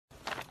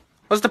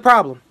What's the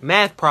problem?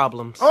 Math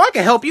problems. Oh, I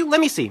can help you.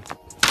 Let me see.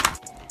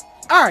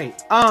 Alright,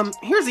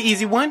 here's the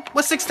easy one.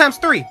 What's 6 times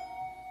 3?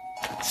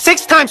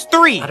 6 times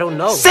 3. I don't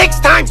know. 6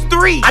 times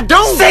 3. I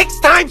don't. 6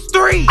 times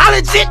 3. I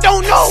legit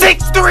don't know.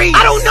 6 3.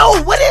 I don't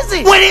know. What is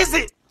it? What is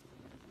it?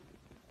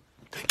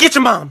 Get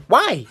your mom.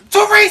 Why?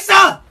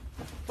 Teresa!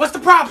 What's the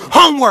problem?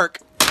 Homework.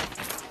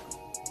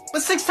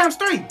 What's 6 times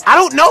 3? I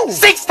don't know.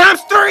 6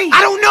 times 3.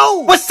 I don't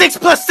know. What's 6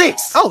 plus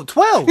 6? Oh,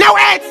 12. Now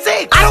add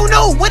 6. I don't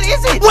know. What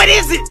is it? What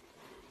is it?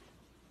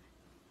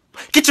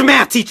 Get your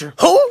math teacher.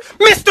 Who?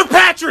 Mr.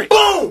 Patrick.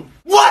 Boom.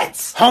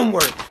 What?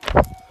 Homework.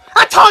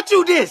 I taught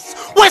you this.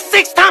 What's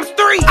 6 times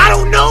 3? I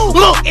don't know.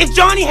 Look, if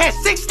Johnny had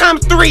 6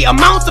 times 3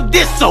 amounts of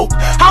this soap,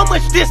 how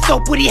much this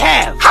soap would he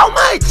have? How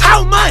much?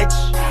 How much?